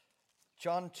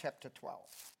John chapter 12,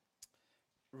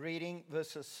 reading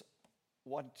verses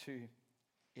 1 to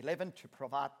 11 to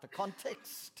provide the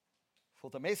context for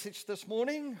the message this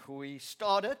morning. We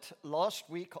started last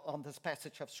week on this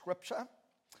passage of Scripture,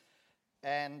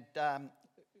 and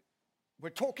we're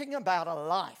talking about a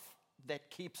life that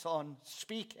keeps on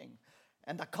speaking.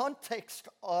 And the context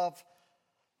of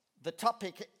the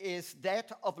topic is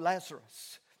that of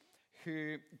Lazarus,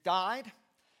 who died,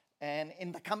 and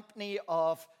in the company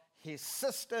of his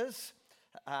sisters,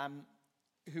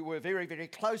 who were very, very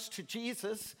close to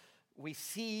Jesus, we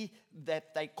see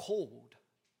that they called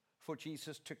for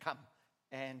Jesus to come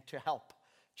and to help.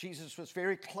 Jesus was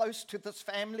very close to this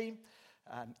family.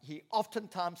 He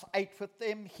oftentimes ate with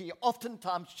them. He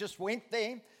oftentimes just went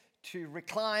there to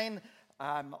recline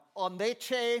on their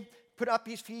chair, put up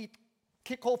his feet,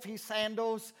 kick off his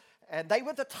sandals. And they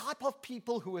were the type of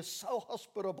people who were so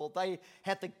hospitable. They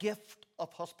had the gift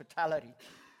of hospitality.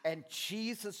 And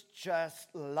Jesus just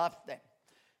loved them.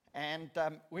 And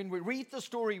when we read the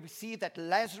story, we see that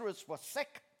Lazarus was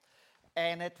sick,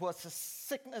 and it was a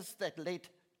sickness that led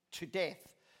to death.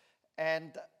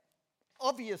 And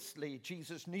obviously,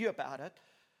 Jesus knew about it.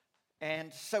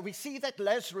 And so we see that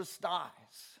Lazarus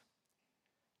dies.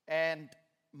 And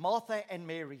Martha and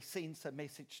Mary sends a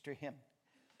message to him.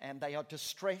 And they are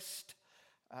distressed.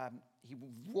 He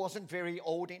wasn't very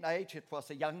old in age. It was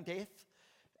a young death.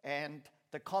 And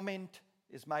the comment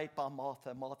is made by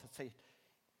Martha. Martha said,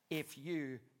 "If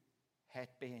you had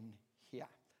been here."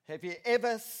 Have you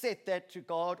ever said that to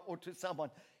God or to someone?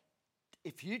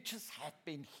 If you just had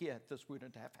been here, this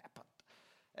wouldn't have happened.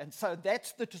 And so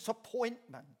that's the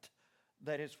disappointment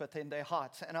that is within their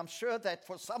hearts. And I'm sure that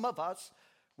for some of us,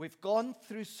 we've gone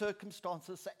through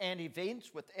circumstances and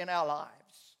events within our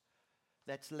lives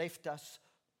that's left us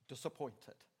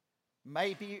disappointed.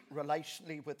 Maybe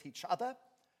relationally with each other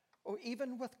or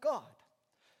even with God.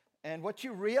 And what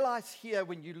you realize here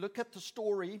when you look at the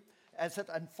story as it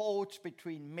unfolds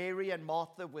between Mary and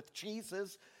Martha with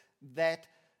Jesus, that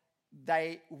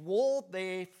they wore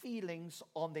their feelings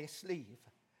on their sleeve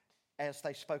as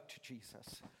they spoke to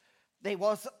Jesus. There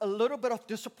was a little bit of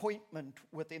disappointment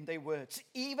within their words,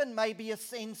 even maybe a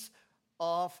sense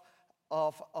of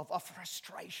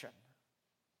frustration.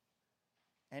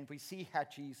 And we see how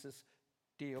Jesus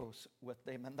deals with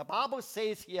them. And the Bible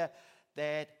says here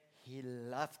that he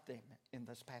loved them in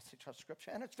this passage of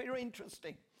Scripture. And it's very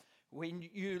interesting when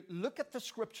you look at the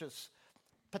Scriptures,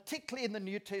 particularly in the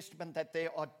New Testament, that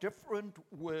there are different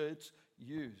words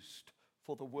used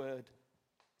for the word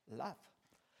love.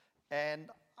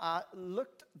 And I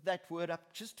looked that word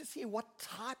up just to see what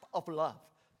type of love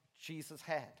Jesus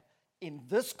had in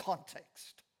this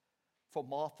context for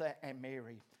Martha and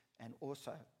Mary, and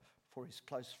also for his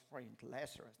close friend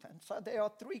Lazarus. And so there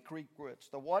are three Greek words.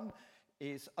 The one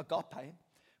is agape,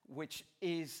 which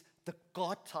is the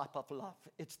God type of love.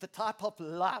 It's the type of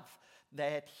love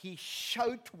that he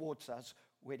showed towards us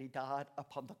when he died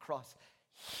upon the cross.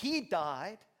 He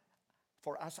died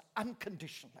for us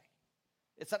unconditionally.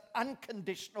 It's an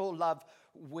unconditional love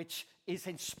which is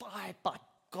inspired by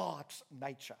God's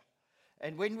nature.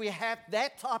 And when we have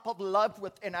that type of love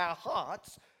within our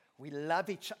hearts, we love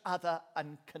each other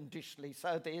unconditionally.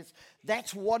 So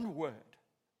that's one word,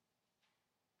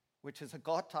 which is a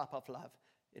God type of love.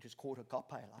 It is called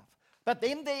agape love. But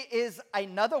then there is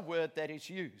another word that is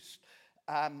used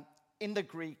in the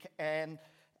Greek, and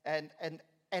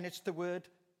it's the word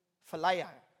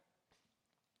phileo.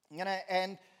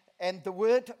 And the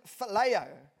word phileo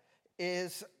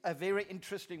is a very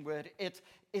interesting word.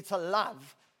 It's a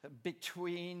love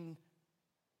between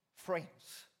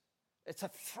friends. It's a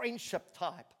friendship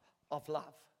type of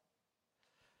love.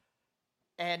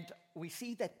 And we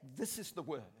see that this is the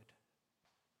word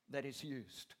that is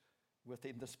used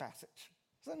within this passage.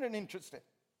 Isn't it interesting?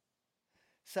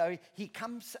 So he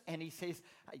comes and he says,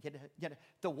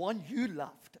 the one you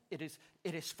loved, it is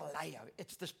phileo.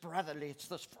 It's this brotherly, it's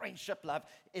this friendship love.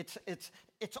 It's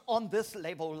on this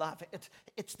level love.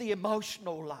 It's the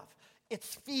emotional love.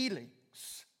 It's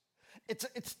feelings.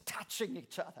 It's touching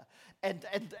each other.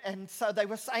 And so they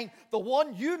were saying, the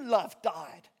one you loved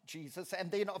died, Jesus. And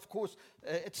then, of course,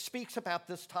 it speaks about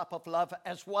this type of love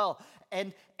as well.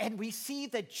 And we see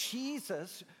that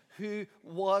Jesus, who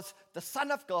was the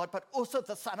Son of God, but also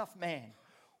the Son of Man,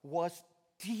 was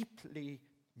deeply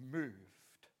moved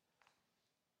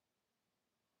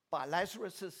by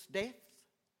Lazarus' death,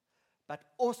 but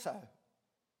also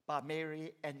by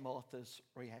Mary and Martha's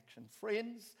reaction.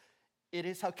 Friends, it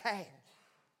is okay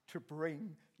to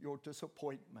bring your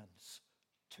disappointments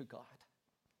to God.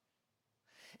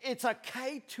 It's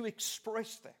okay to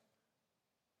express them.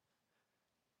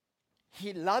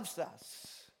 He loves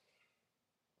us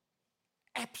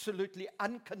absolutely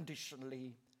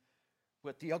unconditionally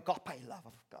with the agape love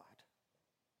of God.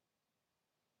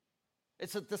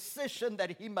 It's a decision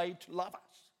that he made to love us.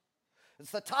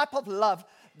 It's the type of love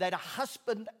that a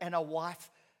husband and a wife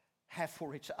have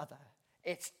for each other.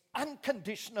 It's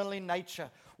unconditional in nature.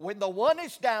 When the one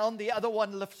is down, the other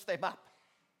one lifts them up.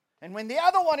 And when the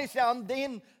other one is down,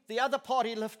 then the other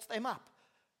party lifts them up.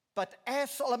 But as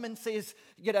Solomon says,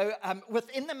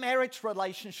 within the marriage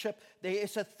relationship, there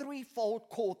is a threefold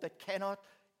cord that cannot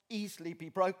easily be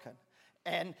broken.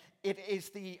 And it is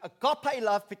the agape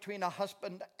love between a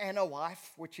husband and a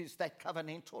wife, which is that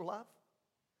covenantal love.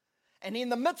 And in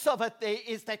the midst of it, there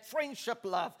is that friendship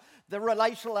love, the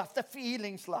relational love, the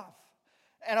feelings love.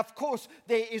 And of course,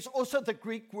 there is also the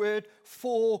Greek word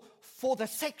for the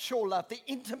sexual love, the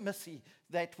intimacy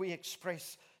that we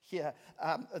express here,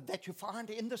 that you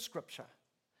find in the scripture.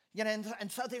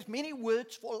 And so there's many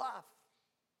words for love.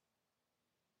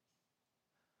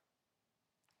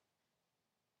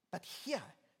 But here,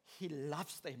 he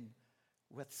loves them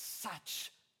with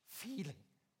such feeling.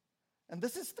 And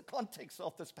this is the context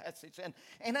of this passage.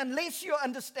 And unless you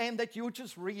understand that, you'll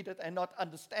just read it and not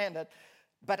understand it.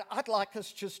 But I'd like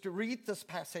us just to read this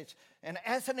passage. And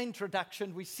as an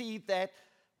introduction, we see that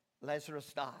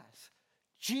Lazarus dies.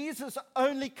 Jesus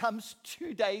only comes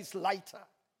 2 days later.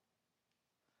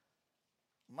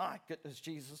 My goodness,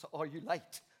 Jesus, are you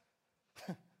late?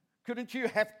 Couldn't you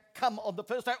have come on the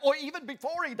first day or even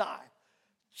before he died?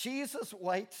 Jesus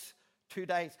waits 2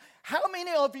 days. How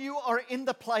many of you are in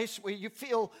the place where you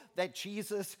feel that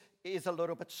Jesus is a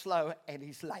little bit slow and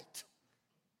he's late?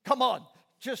 Come on,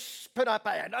 just put up a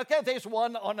hand. Okay, there's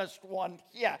one honest one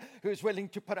here who's willing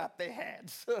to put up their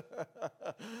hands.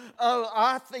 Oh,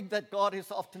 I think that God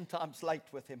is oftentimes late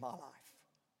within my life.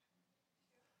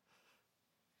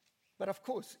 But of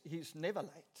course, he's never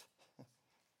late.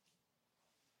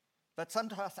 But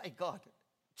sometimes I say, God,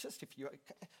 just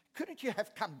couldn't you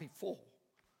have come before?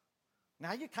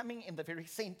 Now you're coming in the very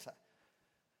center,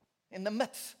 in the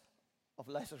midst of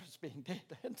Lazarus being dead.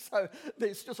 And so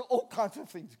there's just all kinds of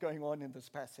things going on in this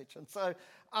passage. And so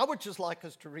I would just like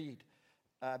us to read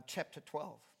chapter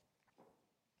 12,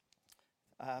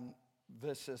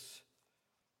 verses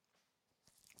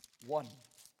 1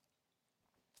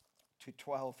 to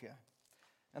 12 here.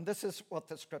 And this is what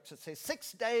the scripture says.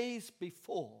 6 days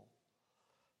before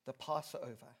the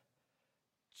Passover,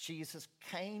 Jesus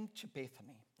came to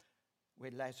Bethany,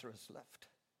 where Lazarus lived,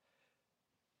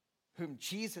 whom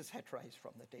Jesus had raised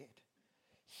from the dead.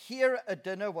 Here a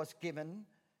dinner was given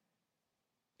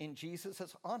in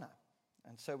Jesus' honor.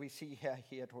 And so we see here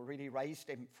he had already raised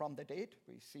him from the dead.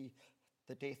 We see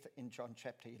the death in John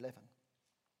chapter 11.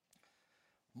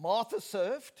 Martha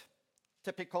served,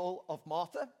 typical of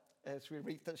Martha. As we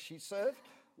read this, she served,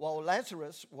 while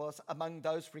Lazarus was among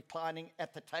those reclining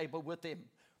at the table with him,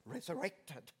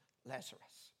 resurrected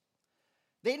Lazarus.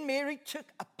 Then Mary took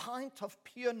a pint of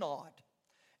pure nard,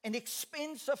 an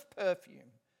expensive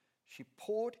perfume. She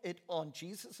poured it on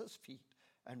Jesus' feet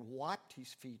and wiped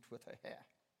his feet with her hair.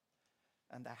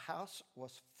 And the house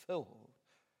was filled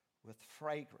with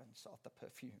fragrance of the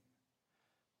perfume.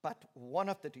 But one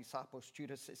of the disciples,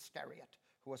 Judas Iscariot,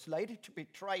 who was later to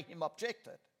betray him,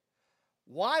 objected.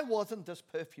 Why wasn't this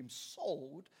perfume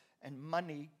sold and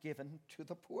money given to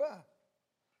the poor?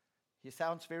 He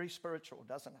sounds very spiritual,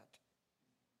 doesn't it?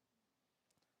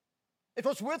 It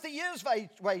was worth a year's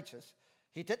wages.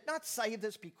 He did not say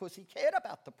this because he cared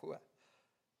about the poor,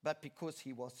 but because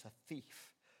he was a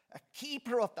thief, a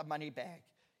keeper of the money bag.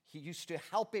 He used to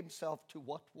help himself to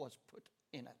what was put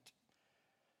in it.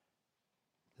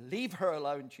 Leave her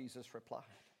alone, Jesus replied.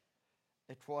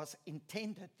 It was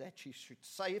intended that she should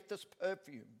save this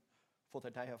perfume for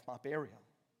the day of my burial.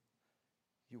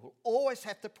 You will always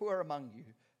have the poor among you,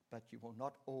 but you will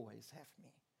not always have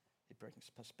me. It brings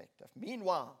perspective.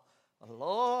 Meanwhile, a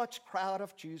large crowd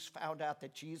of Jews found out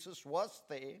that Jesus was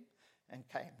there and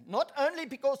came, not only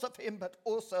because of him, but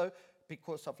also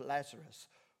because of Lazarus,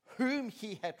 whom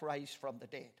he had raised from the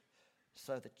dead.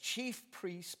 So the chief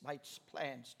priests made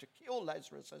plans to kill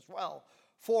Lazarus as well,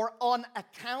 for on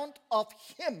account of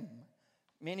him,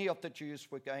 many of the Jews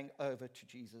were going over to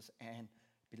Jesus and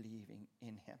believing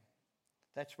in him.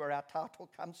 That's where our title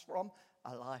comes from,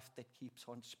 A Life That Keeps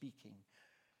on Speaking.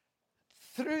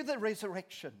 Through the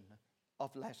resurrection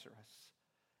of Lazarus,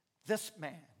 this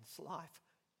man's life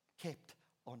kept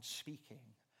on speaking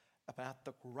about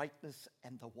the greatness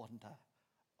and the wonder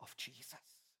of Jesus.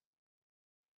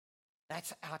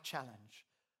 That's our challenge,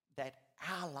 that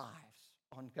our lives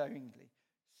ongoingly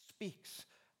speaks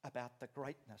about the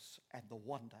greatness and the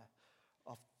wonder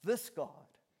of this God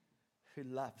who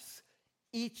loves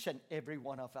each and every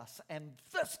one of us, and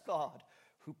this God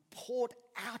who poured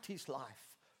out his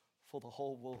life for the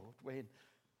whole world. When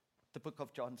the book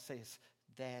of John says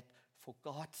that for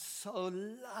God so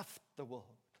loved the world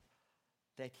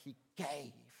that he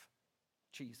gave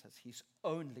Jesus, his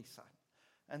only Son,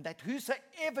 and that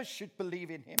whosoever should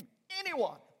believe in him,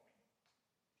 anyone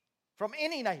from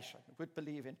any nation would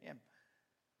believe in him.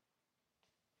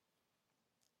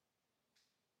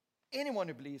 Anyone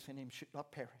who believes in him should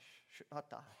not perish, should not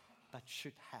die, but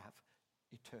should have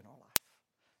eternal life.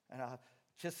 And I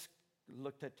just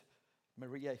looked at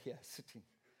Maria here sitting,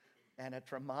 and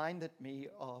it reminded me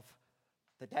of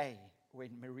the day when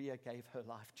Maria gave her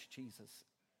life to Jesus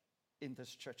in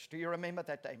this church. Do you remember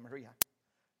that day, Maria?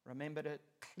 Remembered it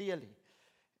clearly.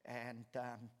 And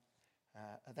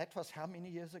that was how many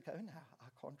years ago now? I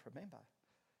can't remember.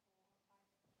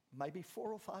 Maybe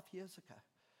 4 or 5 years ago.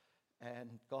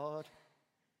 And God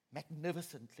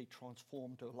magnificently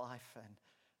transformed her life, and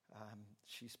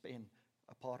she's been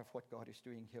a part of what God is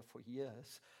doing here for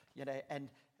years. You know, and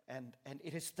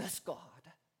it is this God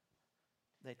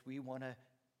that we want to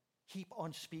keep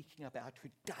on speaking about, who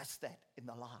does that in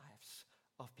the lives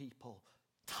of people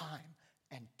time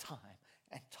and time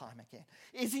and time again.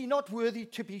 Is he not worthy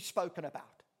to be spoken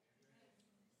about?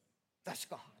 This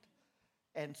God.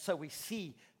 And so we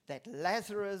see that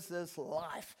Lazarus'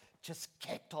 life just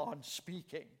kept on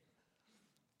speaking.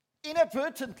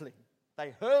 Inadvertently,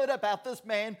 they heard about this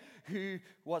man who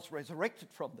was resurrected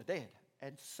from the dead.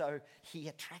 And so he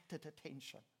attracted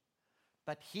attention.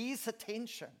 But his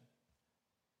attention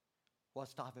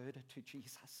was diverted to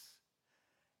Jesus.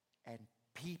 And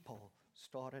people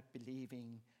started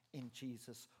believing in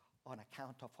Jesus on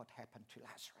account of what happened to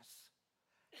Lazarus.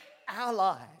 Our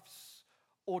lives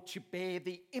ought to bear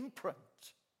the imprint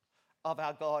of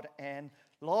our God. And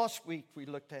last week we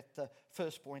looked at the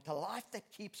first point. A life that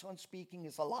keeps on speaking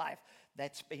is a life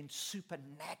that's been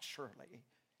supernaturally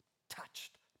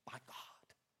touched by God.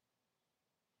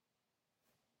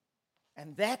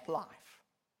 And that life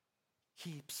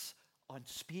keeps on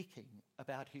speaking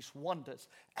about his wonders,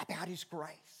 about his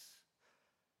grace,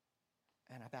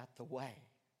 and about the way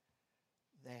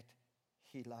that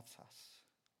he loves us.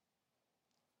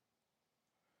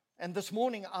 And this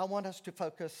morning I want us to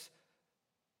focus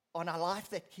on a life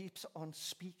that keeps on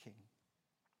speaking.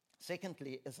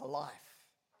 Secondly, is a life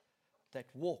that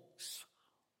walks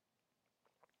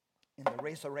in the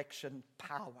resurrection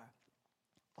power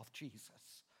of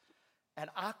Jesus. And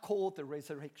I call the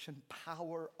resurrection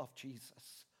power of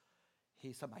Jesus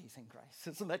his amazing grace.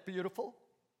 Isn't that beautiful?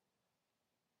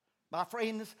 My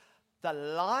friends, the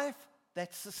life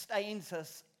that sustains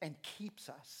us and keeps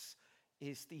us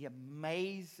is the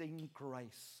amazing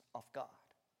grace of God.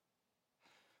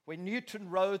 When Newton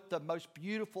wrote the most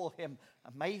beautiful hymn,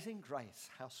 Amazing Grace,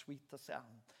 how sweet the sound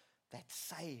that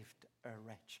saved a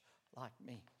wretch like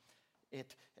me.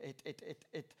 It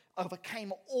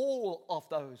overcame all of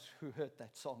those who heard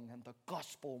that song, and the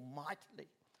gospel mightily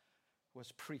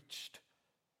was preached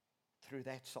through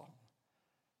that song.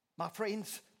 My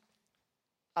friends,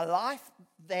 a life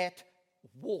that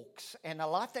walks and a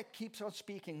life that keeps on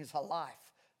speaking is a life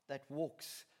that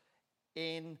walks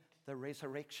in the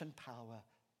resurrection power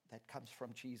that comes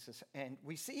from Jesus. And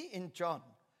we see in John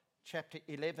chapter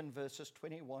 11 verses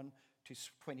 21 to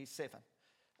 27,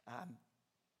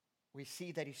 we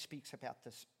see that he speaks about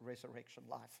this resurrection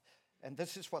life. And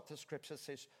this is what the scripture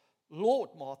says. Lord,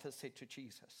 Martha said to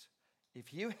Jesus,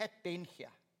 if you had been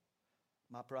here,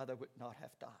 my brother would not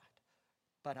have died.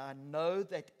 But I know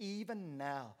that even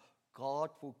now God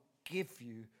will give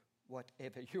you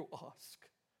whatever you ask.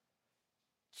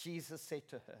 Jesus said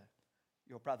to her,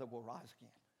 your brother will rise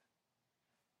again.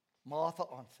 Martha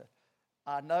answered,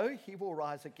 I know he will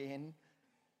rise again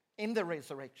in the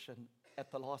resurrection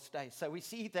at the last day. So we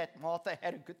see that Martha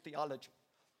had a good theology.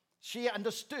 She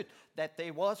understood that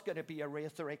there was going to be a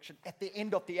resurrection at the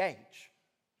end of the age.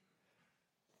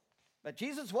 But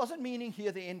Jesus wasn't meaning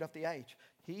here the end of the age.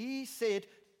 He said,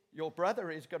 your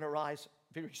brother is going to rise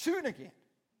very soon again.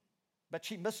 But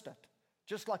she missed it,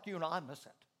 just like you and I miss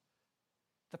it.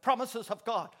 The promises of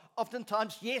God,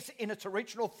 oftentimes, yes, in its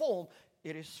original form,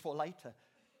 it is for later.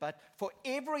 But for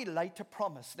every later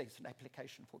promise, there's an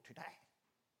application for today.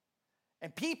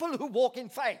 And people who walk in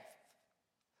faith,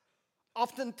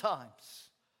 oftentimes,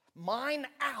 mine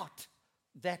out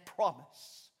that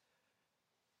promise.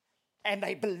 And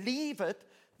they believe it,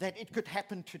 that it could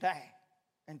happen today.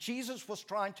 And Jesus was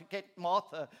trying to get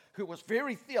Martha, who was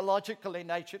very theological in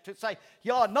nature, to say,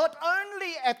 yeah, not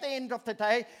only at the end of the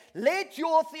day, let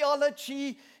your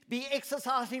theology be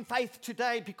exercised in faith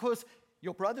today, because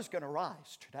your brother's going to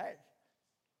rise today.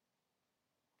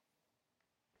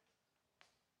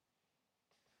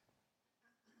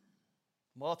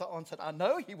 Martha answered, I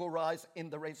know he will rise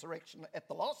in the resurrection at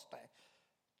the last day.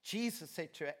 Jesus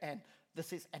said to her, and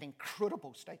this is an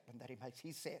incredible statement that he makes.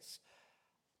 He says,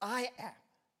 I am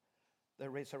the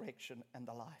resurrection and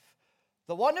the life.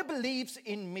 The one who believes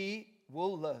in me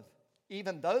will live,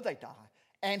 even though they die.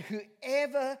 And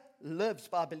whoever lives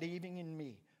by believing in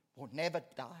me will never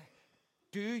die.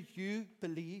 Do you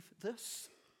believe this?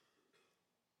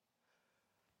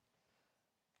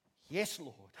 Yes,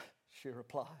 Lord, she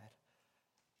replied.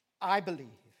 I believe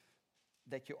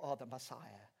that you are the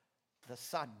Messiah, the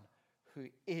Son who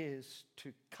is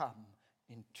to come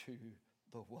into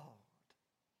the world.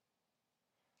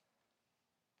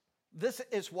 This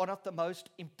is one of the most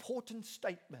important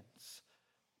statements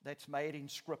that's made in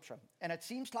Scripture. And it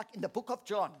seems like in the book of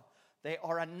John, there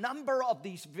are a number of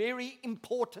these very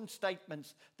important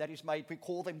statements that is made. We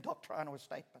call them doctrinal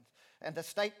statements. And the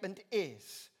statement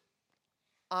is,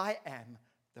 I am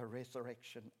the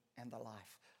resurrection and the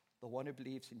life. The one who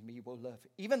believes in me will live,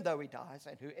 even though he dies,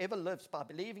 and whoever lives by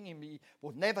believing in me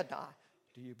will never die.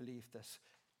 Do you believe this?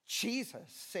 Jesus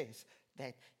says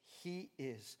that he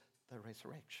is the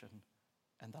resurrection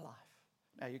and the life.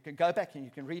 Now you can go back and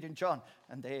you can read in John,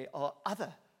 and there are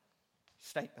other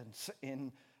statements.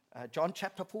 In John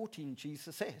chapter 14,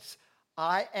 Jesus says,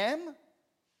 I am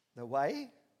the way,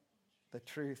 the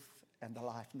truth, and the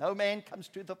life. No man comes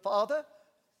to the Father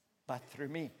but through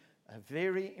me. A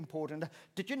very important.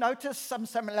 Did you notice some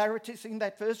similarities in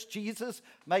that verse? Jesus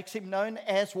makes him known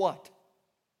as what?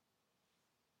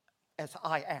 As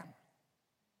I am.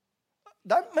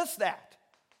 Don't miss that.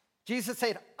 Jesus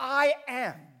said, I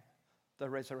am the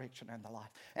resurrection and the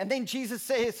life. And then Jesus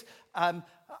says,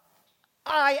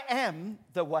 I am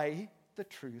the way, the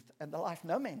truth, and the life.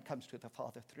 No man comes to the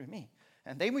Father through me.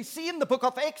 And then we see in the book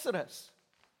of Exodus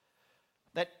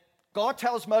that God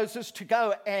tells Moses to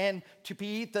go and to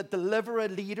be the deliverer,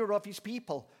 leader of his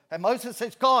people. And Moses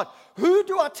says, God, who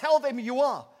do I tell them you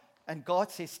are? And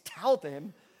God says, tell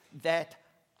them that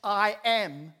I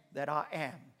am that I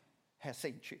am has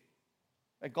sent you.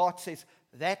 And God says,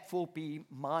 that will be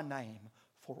my name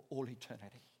for all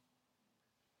eternity.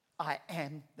 I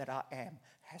am that I am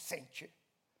has sent you.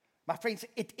 My friends,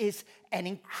 it is an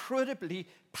incredibly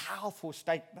powerful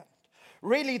statement.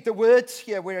 Really, the words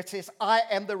here where it says, I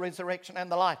am the resurrection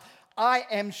and the life. I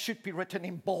am should be written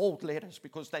in bold letters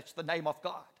because that's the name of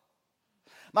God.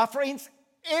 My friends,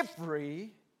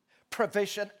 every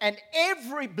provision and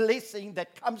every blessing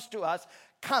that comes to us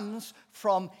comes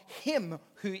from him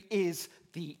who is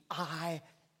the I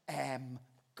am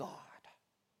God.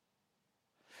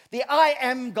 The I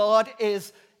am God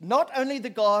is not only the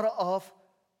God of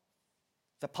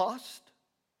the past,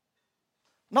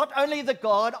 not only the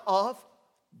God of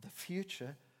the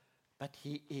future, but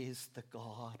he is the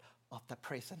God of the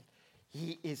present.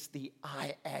 He is the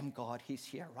I am God. He's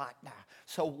here right now.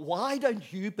 So why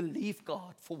don't you believe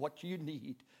God for what you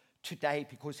need today?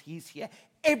 Because he's here.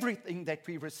 Everything that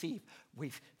we receive,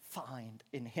 we find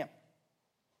in him.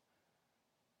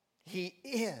 He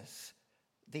is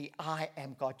the I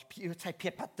am God. You would say,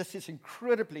 Pierre, but this is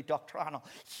incredibly doctrinal.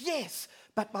 Yes,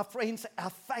 but my friends, our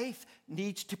faith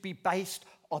needs to be based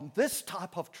on this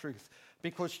type of truth,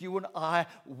 because you and I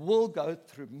will go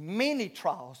through many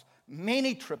trials,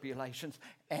 many tribulations,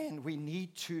 and we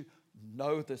need to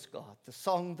know this God. The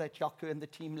song that Jaco and the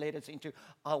team led us into,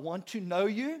 I want to know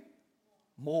you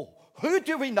more. Who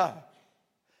do we know?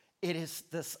 It is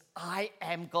this I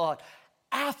am God.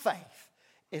 Our faith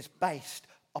is based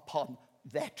upon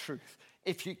that truth.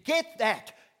 If you get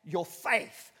that, your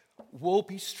faith will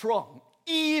be strong.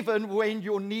 Even when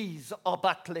your knees are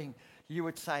buckling, you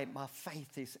would say, my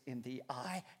faith is in the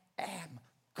I am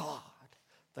God,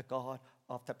 the God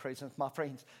of the present. My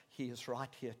friends, he is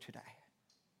right here today.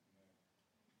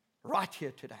 Right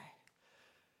here today.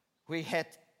 We had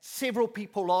several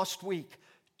people last week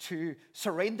to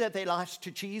surrender their lives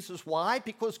to Jesus. Why?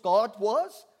 Because God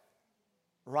was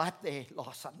right there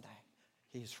last Sunday.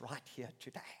 He's right here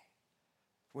today.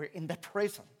 We're in the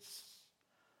presence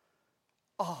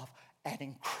of an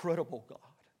incredible God.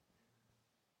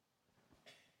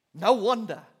 No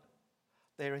wonder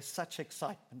there is such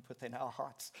excitement within our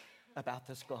hearts about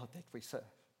this God that we serve.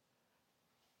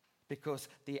 Because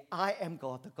the I am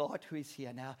God, the God who is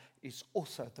here now, is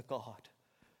also the God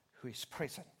who is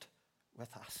present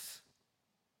with us.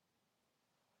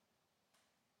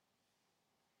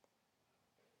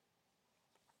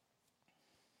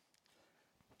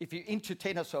 If you're into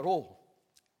tennis at all,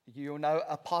 you'll know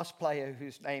a past player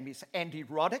whose name is Andy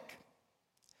Roddick.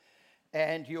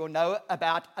 And you'll know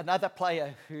about another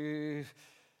player whose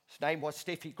name was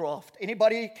Steffi Graf.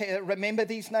 Anybody remember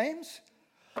these names?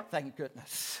 Thank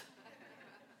goodness.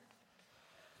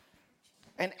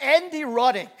 And Andy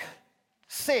Roddick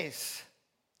says,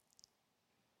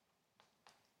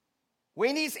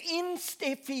 when he's in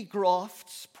Steffi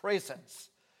Graf's presence,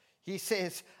 he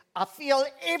says, I feel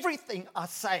everything I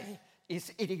say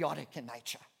is idiotic in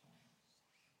nature.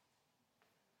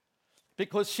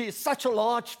 Because she is such a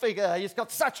large figure, he's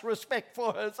got such respect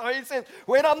for her. So he says,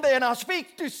 when I'm there and I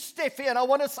speak to Steffi and I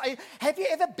want to say, have you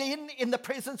ever been in the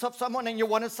presence of someone and you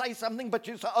want to say something but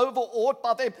you're so overawed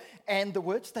by them and the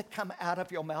words that come out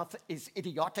of your mouth is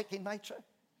idiotic in nature?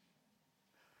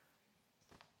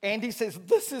 And he says,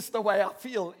 this is the way I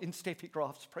feel in Steffi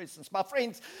Graf's presence. My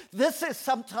friends, this is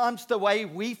sometimes the way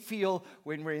we feel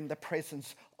when we're in the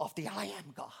presence of the I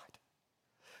Am God.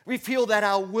 We feel that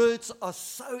our words are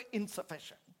so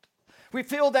insufficient. We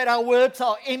feel that our words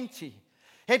are empty.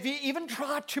 Have you even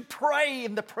tried to pray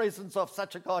in the presence of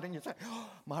such a God and you say, oh,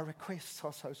 my requests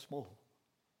are so small?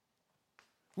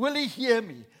 Will he hear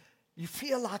me? You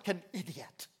feel like an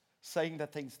idiot saying the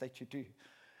things that you do.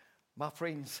 My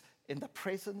friends, in the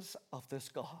presence of this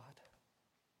God,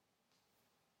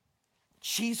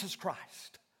 Jesus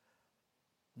Christ,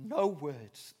 no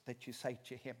words that you say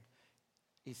to him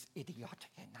is idiotic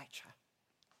in nature.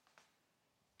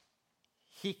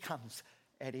 He comes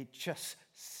and he just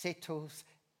settles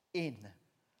in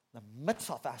the midst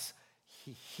of us.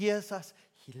 He hears us,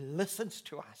 he listens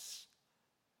to us,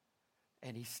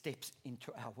 and he steps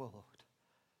into our world.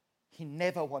 He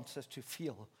never wants us to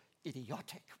feel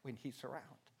idiotic when he's around.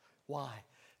 Why?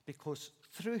 Because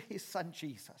through his son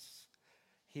Jesus,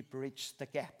 he bridged the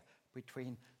gap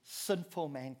between sinful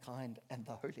mankind and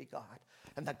the holy God.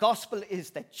 And the gospel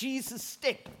is that Jesus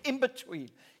stepped in between.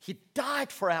 He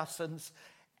died for our sins,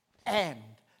 and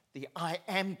the I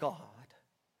Am God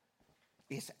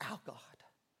is our God.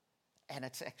 And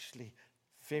it's actually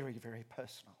very, very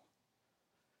personal.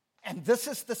 And this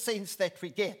is the sense that we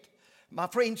get. My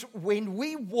friends, when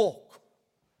we walk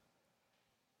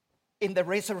in the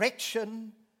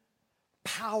resurrection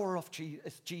power of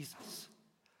Jesus,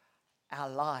 our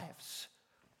lives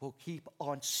will keep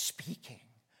on speaking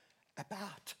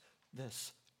about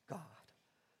this God.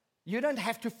 You don't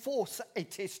have to force a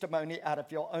testimony out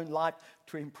of your own life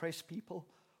to impress people.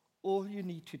 All you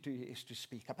need to do is to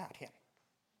speak about him.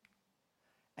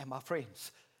 And my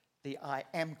friends, the I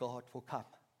Am God will come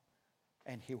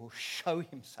and he will show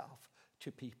himself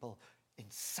to people in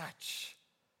such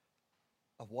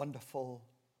a wonderful,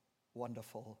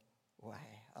 wonderful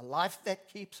way. A life that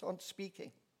keeps on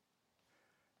speaking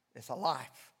is a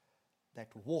life that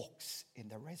walks in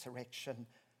the resurrection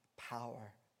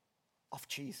power of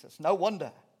Jesus. No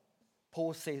wonder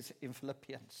Paul says in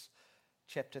Philippians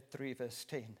chapter 3 verse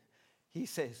 10, he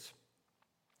says,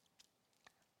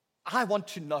 I want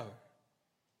to know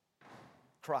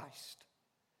Christ.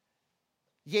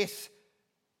 Yes,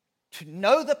 to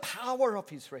know the power of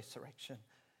his resurrection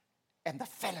and the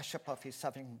fellowship of his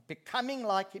suffering, becoming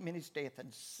like him in his death,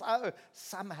 and so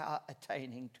somehow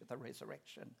attaining to the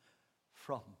resurrection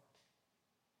from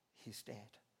his dead.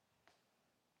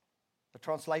 The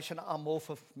translation I'm more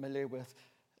familiar with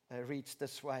reads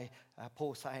this way,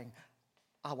 Paul saying,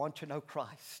 I want to know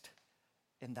Christ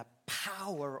in the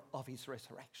power of his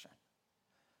resurrection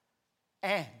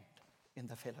and in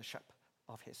the fellowship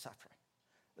of his suffering.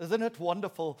 Isn't it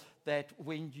wonderful that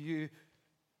when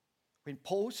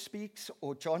Paul speaks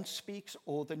or John speaks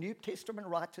or the New Testament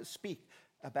writers speak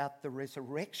about the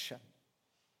resurrection,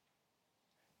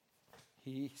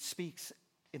 he speaks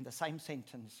in the same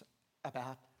sentence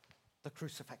about the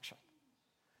crucifixion.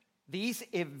 These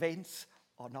events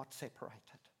are not separated.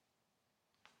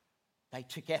 They're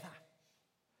together.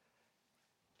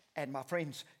 And my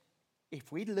friends,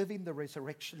 if we live in the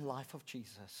resurrection life of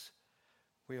Jesus,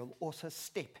 we'll also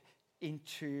step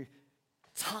into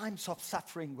times of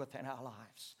suffering within our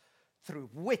lives through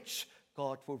which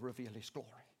God will reveal his glory.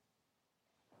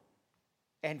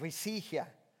 And we see here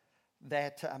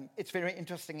that it's very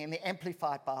interesting. In the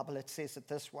Amplified Bible, it says it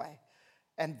this way,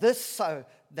 and this so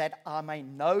that I may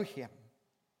know him,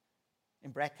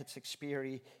 in brackets,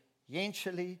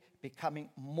 experientially becoming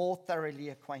more thoroughly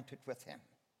acquainted with him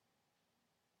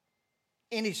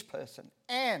in his person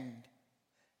and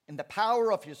in the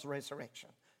power of his resurrection,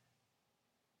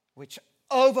 which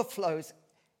overflows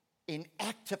in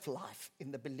active life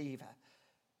in the believer,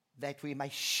 that we may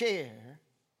share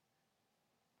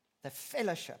the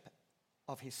fellowship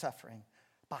of his suffering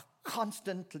by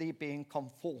constantly being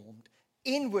conformed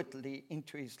inwardly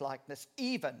into his likeness,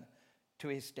 even to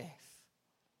his death,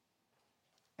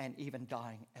 and even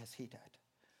dying as he did.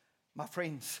 My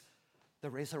friends,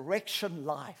 the resurrection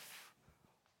life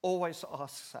always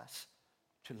asks us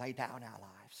to lay down our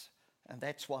lives. And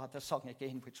that's why the song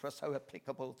again, which was so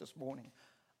applicable this morning,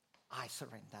 I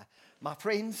surrender. My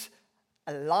friends,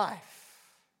 a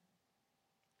life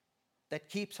that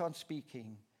keeps on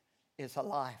speaking is a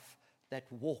life that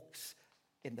walks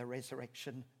in the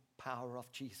resurrection power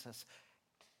of Jesus.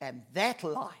 And that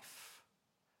life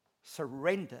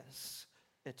surrenders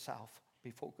itself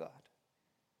before God.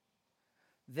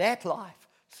 That life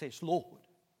says, Lord,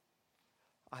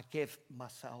 I give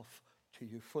myself to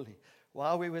you fully.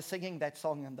 While we were singing that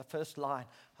song in the first line,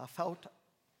 I felt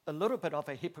a little bit of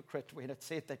a hypocrite when it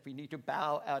said that we need to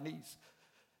bow our knees.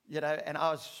 And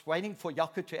I was waiting for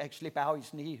Jaco to actually bow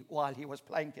his knee while he was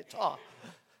playing guitar.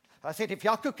 I said, if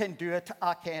Jaco can do it,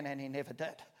 I can, and he never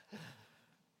did.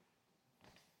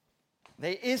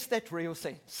 There is that real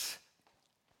sense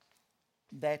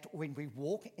that when we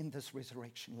walk in this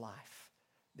resurrection life,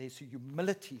 there's a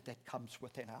humility that comes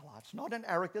within our lives. Not an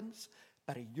arrogance,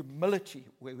 but a humility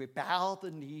where we bow the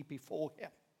knee before him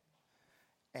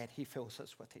and he fills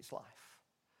us with his life.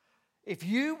 If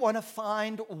you want to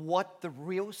find what the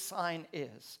real sign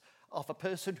is of a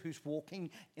person who's walking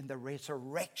in the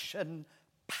resurrection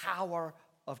power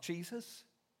of Jesus,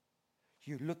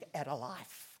 you look at a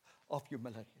life of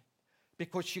humility.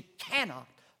 Because you cannot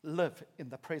live in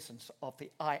the presence of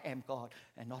the I am God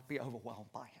and not be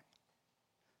overwhelmed by him.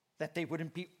 That there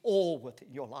wouldn't be awe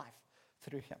within your life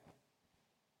through him.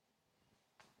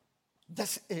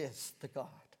 This is the God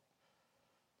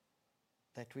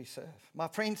that we serve. My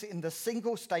friends, in the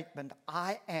single statement,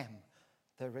 I am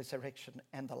the resurrection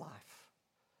and the life,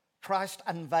 Christ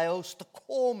unveils the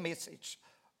core message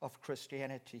of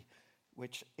Christianity,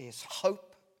 which is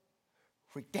hope,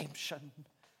 redemption,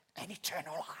 and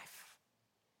eternal life.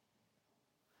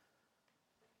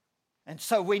 And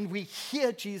so when we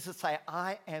hear Jesus say,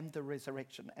 I am the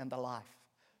resurrection and the life,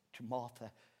 to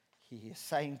Martha, he is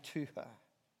saying to her,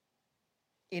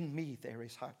 in me there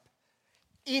is hope.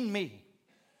 In me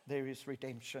there is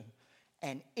redemption.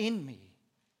 And in me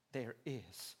there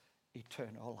is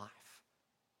eternal life.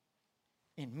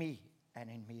 In me and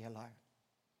in me alone.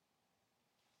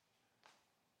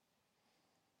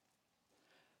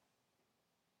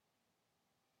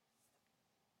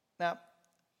 Now,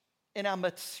 in our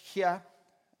midst here,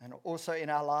 and also in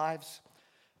our lives,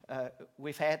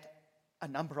 we've had a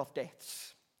number of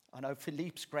deaths. I know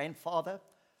Philippe's grandfather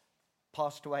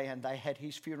passed away, and they had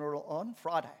his funeral on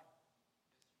Friday,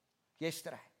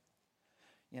 yesterday.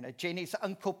 Jenny's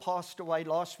uncle passed away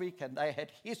last week, and they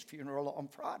had his funeral on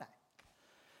Friday.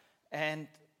 And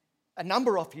a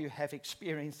number of you have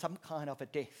experienced some kind of a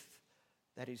death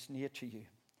that is near to you.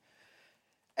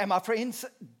 And my friends,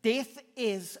 death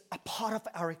is a part of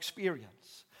our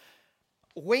experience.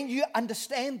 When you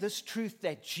understand this truth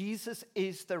that Jesus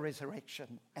is the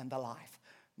resurrection and the life,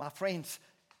 my friends,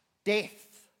 death,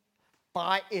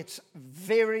 by its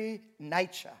very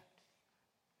nature,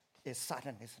 is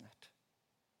sudden, isn't it?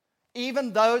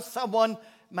 Even though someone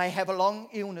may have a long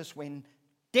illness, when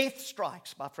death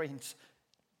strikes, my friends,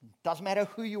 doesn't matter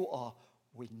who you are,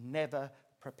 we're never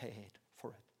prepared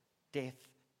for it. Death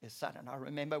is sudden. I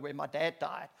remember when my dad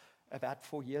died about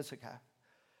 4 years ago.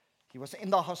 He was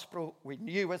in the hospital. We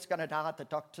knew he was going to die. The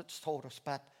doctors told us.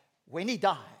 But when he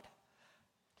died,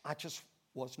 I just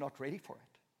was not ready for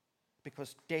it.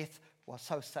 Because death was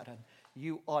so sudden.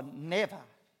 You are never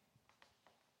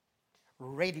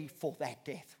ready for that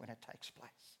death when it takes place.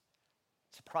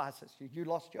 It surprises you. You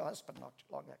lost your husband not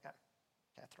too long ago,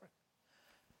 Catherine.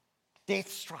 Death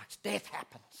strikes. Death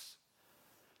happens.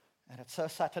 And it's so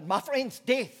certain. My friends,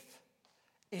 death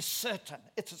is certain.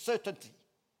 It's a certainty.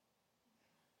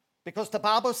 Because the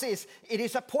Bible says it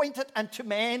is appointed unto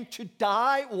man to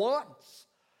die once.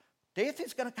 Death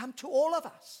is going to come to all of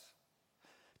us.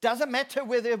 Doesn't matter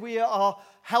whether we are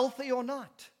healthy or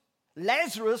not.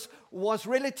 Lazarus was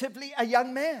relatively a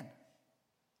young man.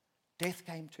 Death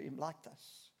came to him like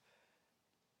this.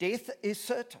 Death is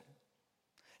certain.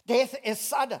 Death is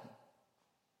sudden.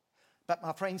 But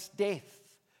my friends, death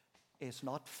is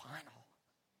not final.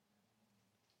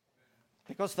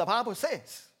 Because the Bible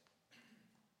says,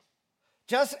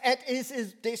 just as it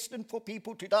is destined for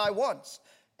people to die once,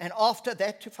 and after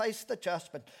that to face the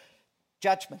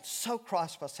judgment, so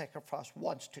Christ was sacrificed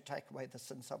once to take away the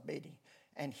sins of many.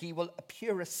 And he will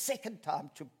appear a second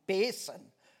time to bear sin,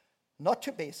 not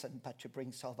to bear sin, but to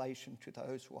bring salvation to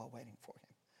those who are waiting for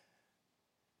him.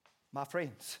 My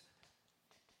friends,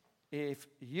 if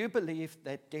you believe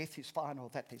that death is final,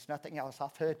 that there's nothing else,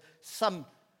 I've heard some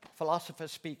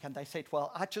philosophers speak and they said,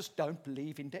 well, I just don't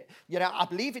believe in death. I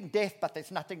believe in death, but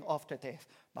there's nothing after death.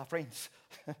 My friends,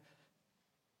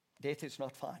 death is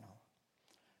not final.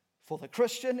 For the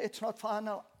Christian, it's not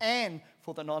final, and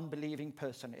for the non-believing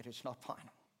person, it is not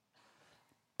final.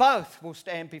 both will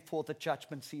stand before the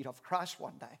judgment seat of Christ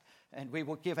one day, and we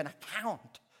will give an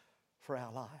account for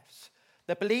our lives.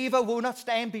 The believer will not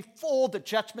stand before the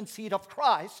judgment seat of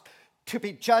Christ to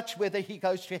be judged whether he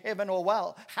goes to heaven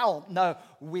or hell. No,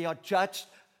 we are judged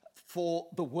for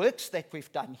the works that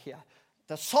we've done here.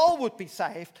 The soul would be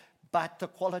saved, but the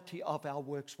quality of our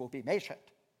works will be measured.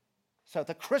 So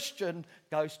the Christian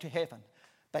goes to heaven.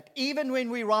 But even when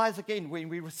we rise again, when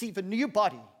we receive a new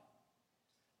body,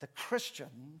 the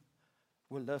Christian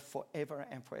will live forever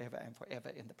and forever and forever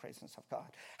in the presence of God.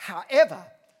 However,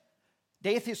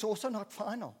 death is also not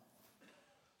final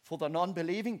for the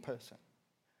non-believing person,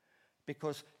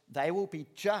 because they will be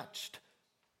judged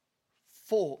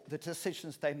for the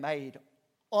decisions they made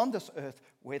on this earth,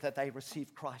 whether they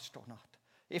received Christ or not.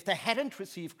 If they hadn't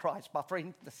received Christ, my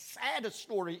friend, the saddest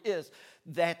story is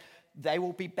that they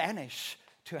will be banished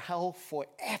to hell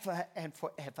forever and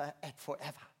forever and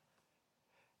forever.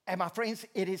 And my friends,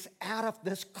 it is out of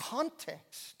this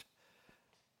context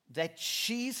that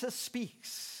Jesus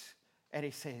speaks, and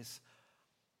he says,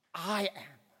 I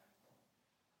am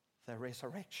the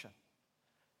resurrection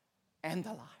and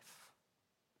the life.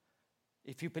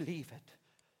 If you believe it,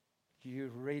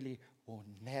 you really will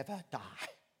never die.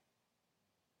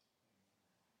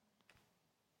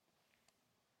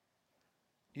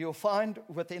 You'll find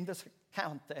within this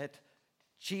account that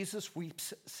Jesus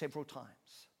weeps several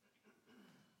times.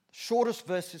 The shortest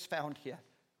verse is found here,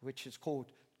 which is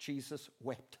called Jesus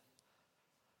Wept.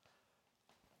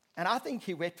 And I think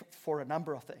he wept for a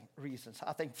number of reasons.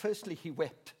 I think firstly he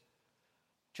wept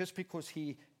just because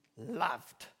he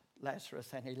loved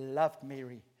Lazarus and he loved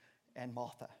Mary and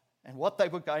Martha. And what they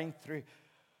were going through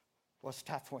was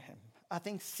tough for him. I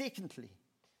think secondly,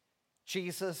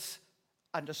 Jesus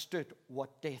understood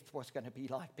what death was going to be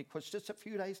like, because just a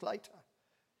few days later,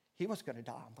 he was going to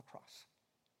die on the cross.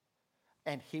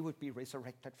 And he would be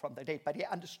resurrected from the dead. But he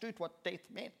understood what death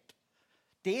meant.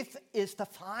 Death is the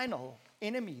final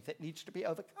enemy that needs to be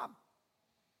overcome.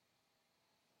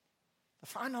 The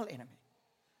final enemy.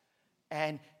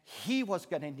 And he was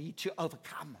going to need to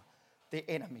overcome the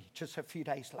enemy just a few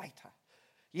days later.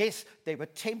 Yes, there were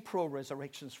temporal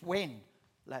resurrections when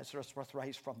Lazarus was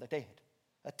raised from the dead.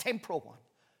 A temporal one.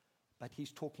 But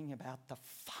he's talking about the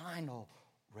final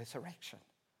resurrection.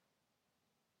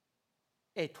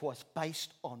 It was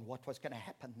based on what was going to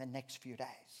happen the next few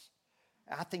days.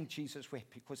 I think Jesus wept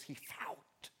because he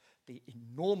felt the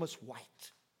enormous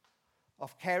weight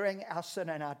of carrying our sin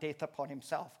and our death upon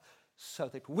himself so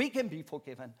that we can be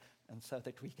forgiven and so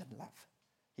that we can live.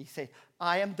 He said,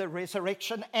 I am the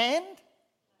resurrection and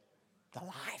the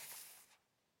life.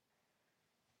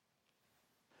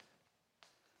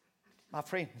 My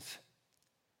friends,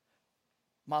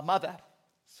 my mother's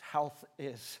health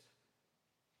is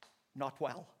not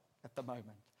well at the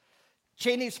moment.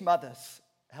 Jenny's mother's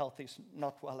health is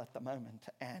not well at the moment,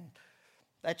 and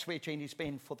that's where Jenny's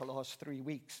been for the last 3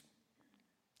 weeks.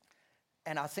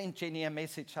 And I sent Jenny a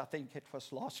message, I think it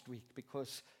was last week,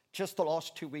 because just the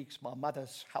last 2 weeks my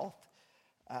mother's health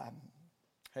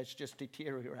has just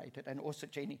deteriorated, and also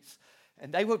Jenny's.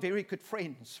 And they were very good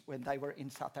friends when they were in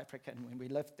South Africa and when we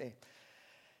lived there.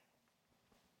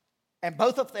 And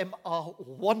both of them are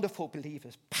wonderful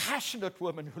believers, passionate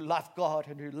women who love God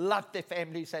and who love their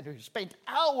families and who spent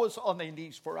hours on their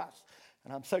knees for us.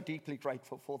 And I'm so deeply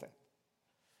grateful for them.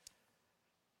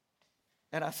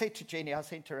 And I said to Jenny, I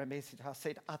sent her a message. I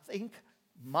said, I think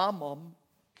my mom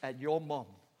and your mom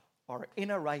are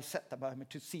in a race at the moment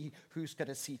to see who's going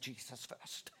to see Jesus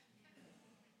first.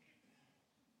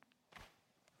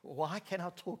 Why can I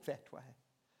talk that way?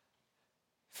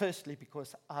 Firstly,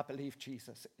 because I believe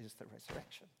Jesus is the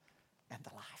resurrection and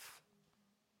the life.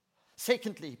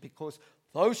 Secondly, because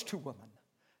those two women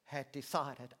had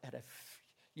decided at a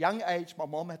young age, my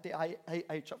mom at the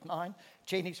age of 9,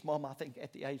 Jenny's mom, I think,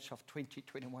 at the age of 20,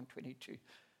 21, 22,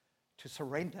 to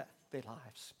surrender their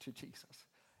lives to Jesus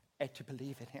and to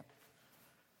believe in him.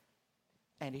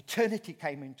 And eternity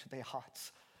came into their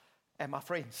hearts. And my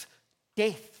friends,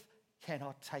 death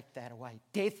cannot take that away.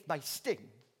 Death may sting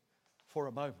for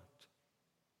a moment,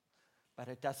 but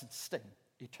it doesn't sting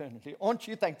eternally. Aren't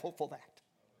you thankful for that?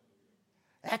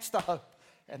 That's the hope,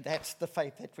 and that's the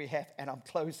faith that we have. And I'm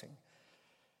closing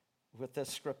with this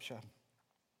scripture,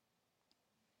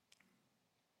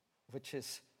 which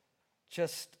is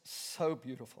just so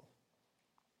beautiful.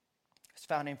 It's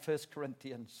found in 1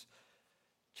 Corinthians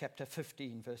chapter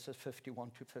 15, verses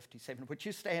 51 to 57. Would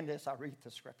you stand as I read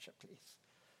the scripture, please?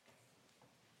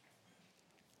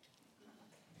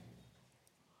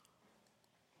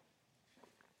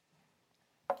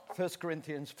 1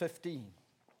 Corinthians 15,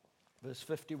 verse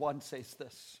 51 says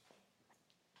this.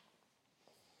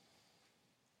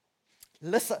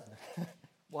 Listen.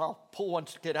 Well, Paul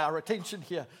wants to get our attention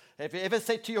here. Have you ever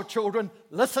said to your children,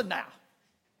 listen now?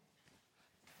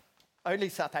 Only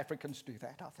South Africans do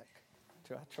that, I think,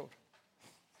 to our children.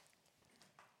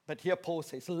 But here Paul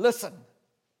says, listen,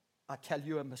 I tell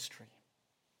you a mystery.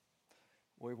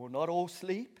 We will not all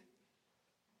sleep,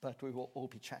 but we will all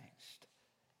be changed.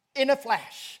 In a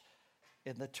flash,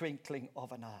 in the twinkling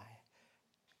of an eye,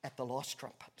 at the last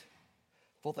trumpet.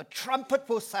 For the trumpet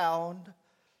will sound,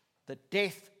 the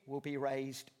death will be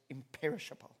raised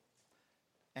imperishable,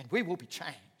 and we will be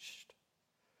changed.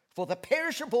 For the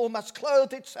perishable must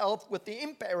clothe itself with the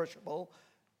imperishable,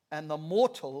 and the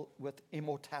mortal with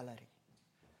immortality.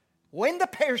 When the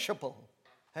perishable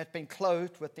had been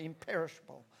clothed with the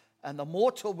imperishable, and the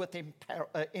mortal with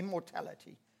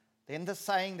immortality, then the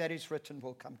saying that is written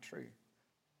will come true.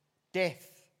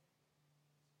 Death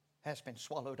has been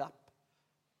swallowed up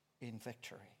in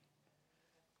victory.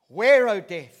 Where, O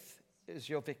death, is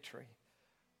your victory?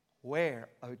 Where,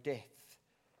 O death,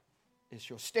 is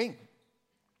your sting?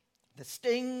 The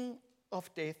sting of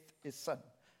death is sin,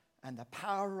 and the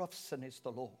power of sin is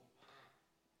the law.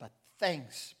 But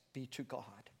thanks be to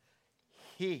God.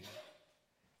 He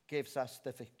gives us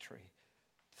the victory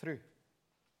through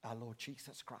our Lord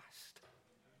Jesus Christ.